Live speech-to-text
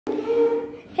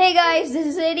Hey guys, this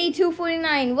is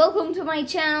AD249. Welcome to my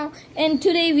channel, and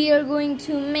today we are going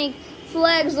to make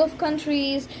flags of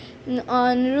countries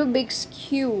on Rubiks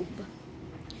Cube.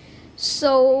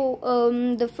 So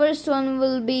the first one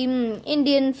will be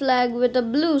Indian flag with a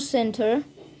blue center.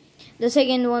 The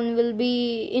second one will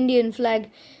be Indian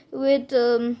flag with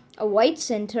a white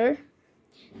center.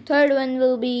 Third one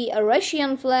will be a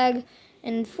Russian flag,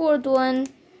 and fourth one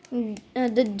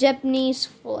the Japanese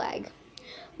flag.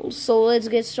 So let's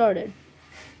get started.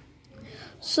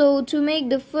 So to make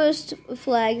the first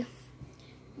flag,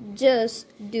 just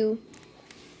do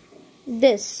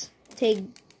this. Take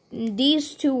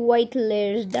these two white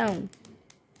layers down.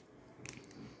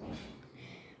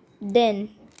 Then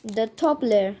the top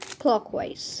layer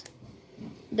clockwise.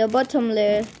 The bottom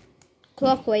layer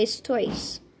clockwise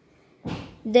twice.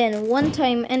 Then one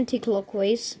time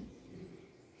anti-clockwise.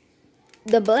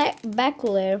 The back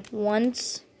layer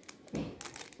once.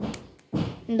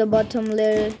 The bottom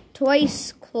layer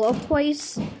twice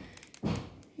clockwise.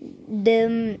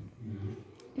 Then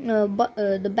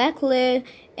the back layer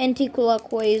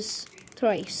anti-clockwise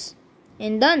thrice,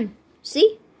 and done.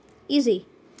 See, easy.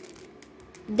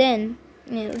 Then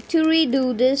to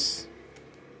redo this,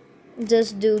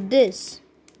 just do this.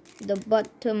 The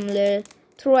bottom layer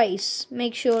thrice.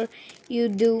 Make sure you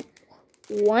do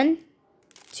 1,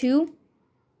 2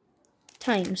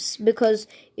 times, because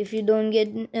if you don't get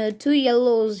 2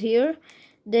 yellows here,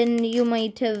 then you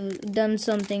might have done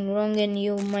something wrong and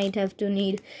you might have to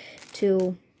need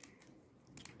to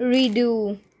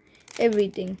redo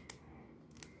everything.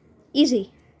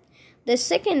 Easy. The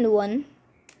second one,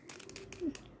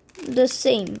 the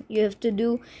same. You have to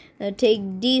do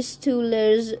take these 2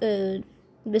 layers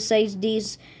besides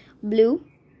these blue,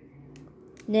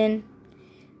 then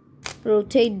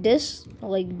rotate this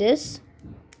like this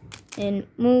and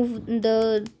move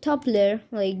the top layer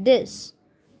like this,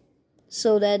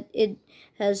 so that it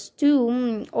has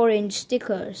 2 orange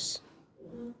stickers.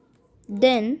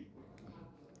 Then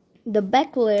the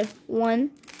back layer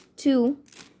 1, 2,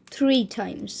 3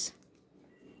 times,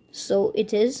 so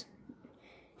it is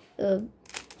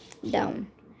down.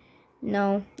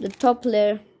 Now the top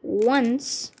layer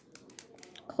once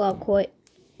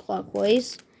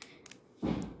clockwise,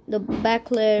 the back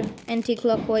layer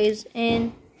anti-clockwise,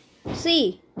 and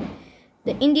see,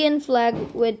 the Indian flag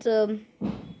with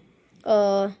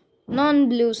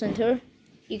non-blue center.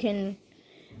 You can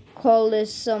call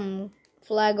this some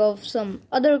flag of some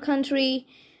other country,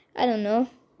 I don't know.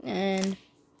 And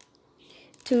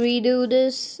to redo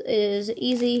this is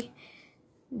easy.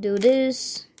 Do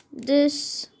this,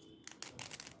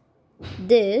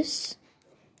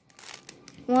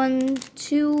 1,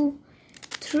 2,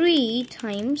 3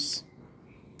 times.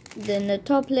 Then the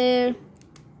top layer,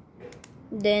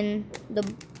 then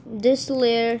this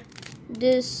layer,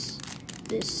 this.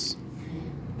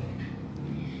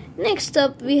 Next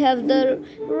up we have the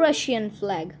Russian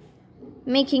flag.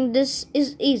 Making this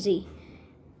is easy.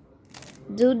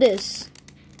 Do this.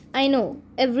 I know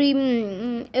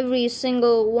every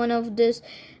single one of this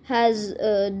has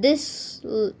this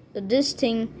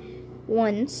thing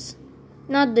once,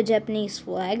 not the Japanese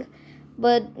flag,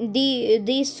 but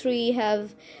these 3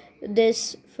 have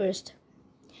this first.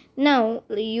 Now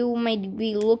you might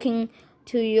be looking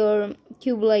to your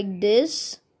cube like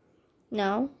this.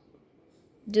 Now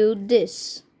do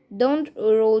this. Don't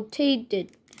rotate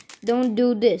it. Don't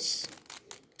do this.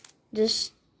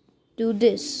 Just do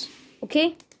this.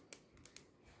 Okay?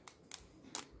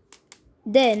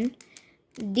 Then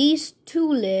these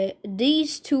two layers,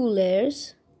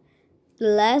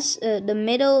 the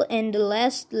middle and the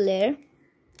last layer,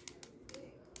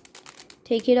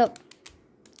 take it up.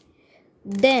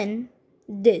 Then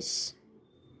this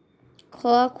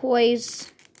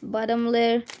clockwise bottom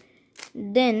layer,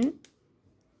 then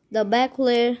the back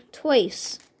layer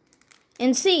twice,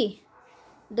 and see,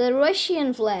 the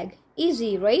Russian flag.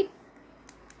 Easy, right?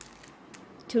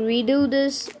 To redo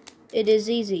this, it is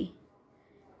easy.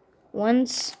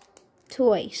 Once,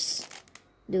 twice.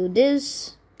 Do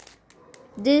this,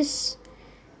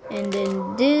 and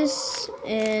then this,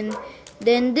 and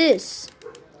then this.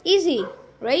 Easy,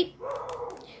 right?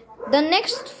 The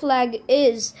next flag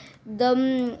is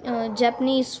the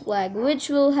Japanese flag, which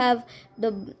will have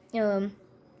the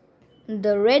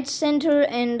red center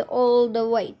and all the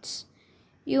whites.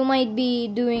 You might be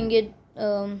doing it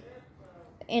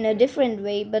in a different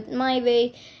way, but my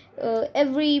way,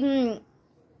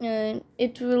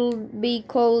 it will be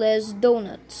called as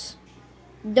donuts.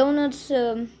 Donuts.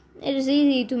 It is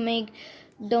easy to make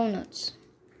donuts.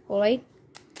 Alright.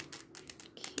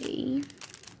 Okay.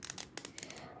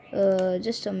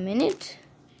 Just a minute.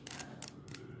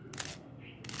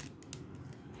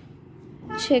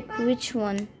 check which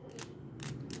one.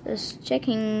 Just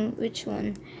checking which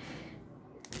one.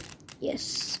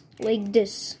 Yes, like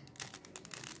this.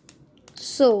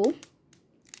 So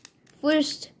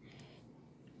first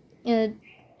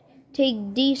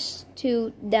take these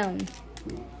two down,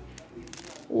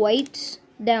 white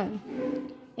down,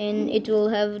 and it will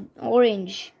have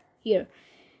orange here.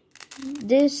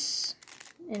 This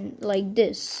and like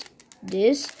this,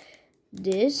 this.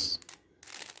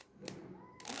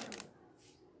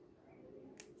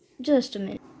 Just a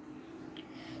minute.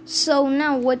 So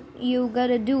now what you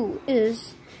gotta do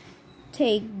is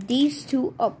take these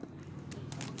two up,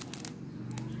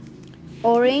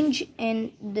 orange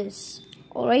and this,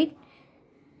 alright,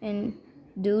 and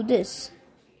do this.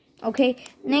 Okay,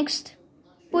 next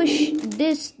push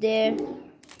this there,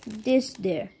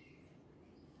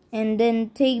 and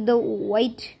then take the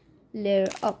white layer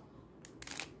up.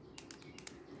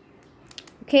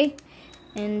 Okay,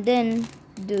 and then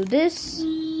do this,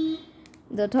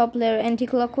 the top layer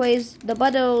anti-clockwise, the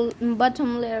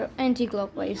bottom layer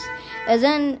anti-clockwise,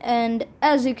 and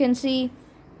as you can see,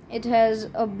 it has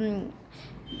a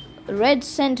red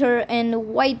center and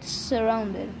white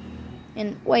surrounded,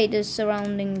 and white is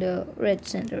surrounding the red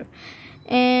center.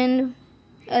 And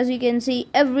as you can see,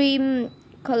 every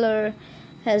color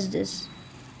has this.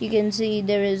 You can see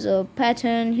there is a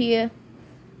pattern here,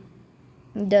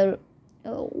 the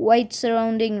white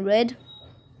surrounding red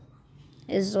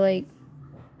is like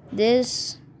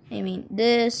this. I mean,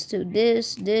 this to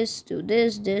this, this to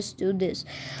this, this to this.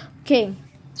 Okay,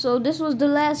 so this was the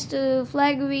last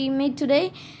flag we made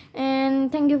today,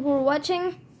 and thank you for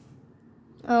watching.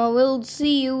 We'll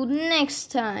see you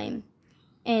next time.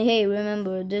 And hey,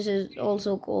 remember, this is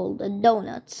also called the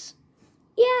donuts.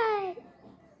 Yay!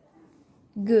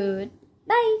 Good.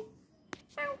 Bye.